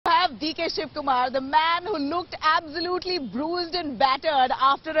of DK Shivakumar, the man who looked absolutely bruised and battered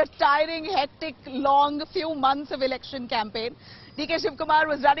after a tiring, hectic, long few months of election campaign. DK Shivakumar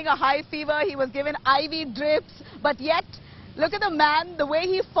was running a high fever. He was given IV drips, but yet, look at the man, the way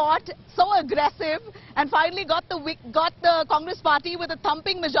he fought, so aggressive, and finally got the Congress party with a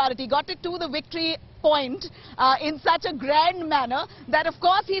thumping majority, got it to the victory point in such a grand manner that of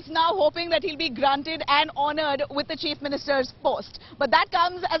course he's now hoping that he'll be granted and honored with the Chief Minister's post. But that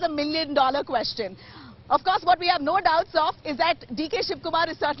comes as a million-dollar question. Of course, what we have no doubts of is that DK Shivakumar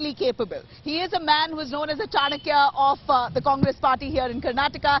is certainly capable. He is a man who is known as a Chanakya of the Congress party here in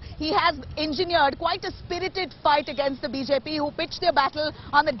Karnataka. He has engineered quite a spirited fight against the BJP, who pitched their battle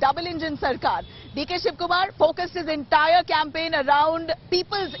on the double-engine Sarkar. DK Shivakumar focused his entire campaign around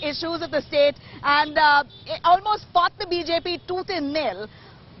people's issues of the state and almost fought the BJP tooth and nail.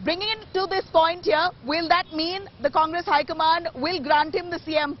 Bringing it to this point here, will that mean the Congress High Command will grant him the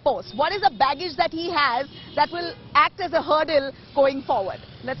CM post? What is the baggage that he has that will act as a hurdle going forward?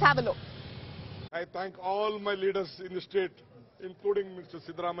 Let's have a look. I thank all my leaders in the state, including Mr.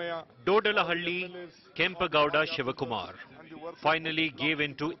 Siddaramaiah. Dodalahalli Kempagowda Shivakumar finally gave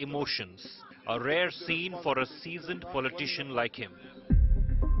in to emotions, a rare scene for a seasoned politician like him.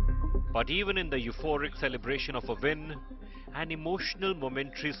 But even in the euphoric celebration of a win, an emotional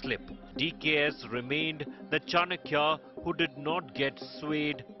momentary slip, DKS remained the Chanakya who did not get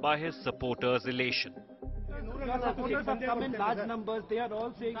swayed by his supporters' elation. Supporters have come in large numbers. They are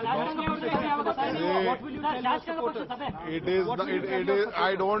all saying what will you tell your supporters?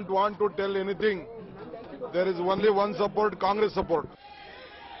 I don't want to tell anything. There is only one support, Congress support.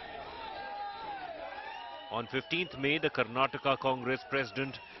 On 15th May, the Karnataka Congress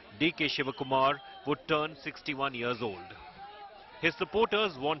President DK Shivakumar would turn 61 years old. His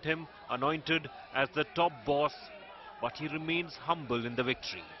supporters want him anointed as the top boss, but he remains humble in the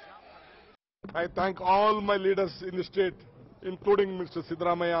victory. I thank all my leaders in the state, including Mr.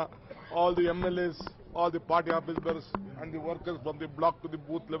 Siddaramaiah, all the MLAs, all the party office bearers and the workers from the block to the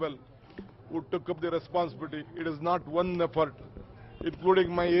booth level who took up the responsibility. It is not one effort,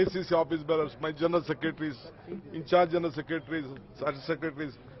 including my ACC office bearers, my general secretaries, in-charge general secretaries,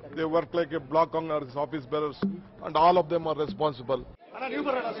 secretaries. They work like a block Congress office bearers, and all of them are responsible.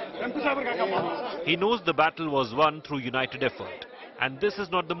 He knows the battle was won through united effort, and this is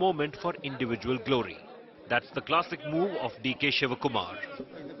not the moment for individual glory. That's the classic move of DK Shivakumar.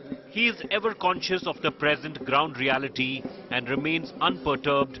 He is ever conscious of the present ground reality and remains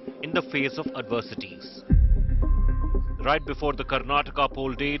unperturbed in the face of adversities. Right before the Karnataka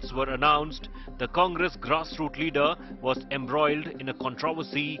poll dates were announced, the Congress grassroots leader was embroiled in a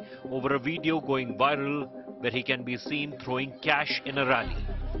controversy over a video going viral where he can be seen throwing cash in a rally.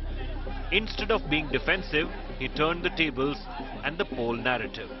 Instead of being defensive, he turned the tables and the poll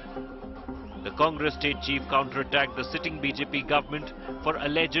narrative. The Congress state chief counterattacked the sitting BJP government for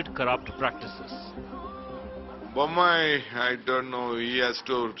alleged corrupt practices. Bommai, I don't know, he has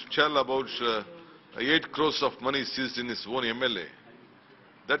to tell about 8 crores of money seized in his own MLA.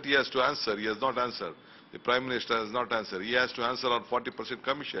 That he has to answer. He has not answered. The Prime Minister has not answered. He has to answer on 40%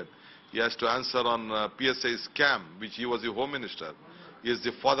 commission. He has to answer on PSA scam, which he was the Home Minister. He is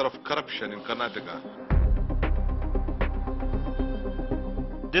the father of corruption in Karnataka.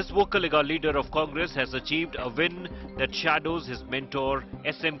 This Vocaliga leader of Congress has achieved a win that shadows his mentor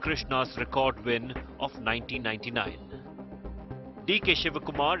S.M. Krishna's record win of 1999. DK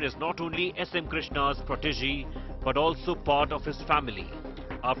Shivakumar is not only S.M. Krishna's protege, but also part of his family,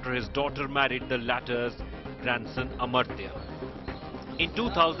 after his daughter married the latter's grandson Amartya. In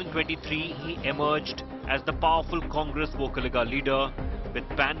 2023, he emerged as the powerful Congress Vocaliga leader with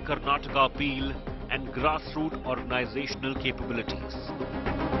pan-Karnataka appeal and grassroots organizational capabilities.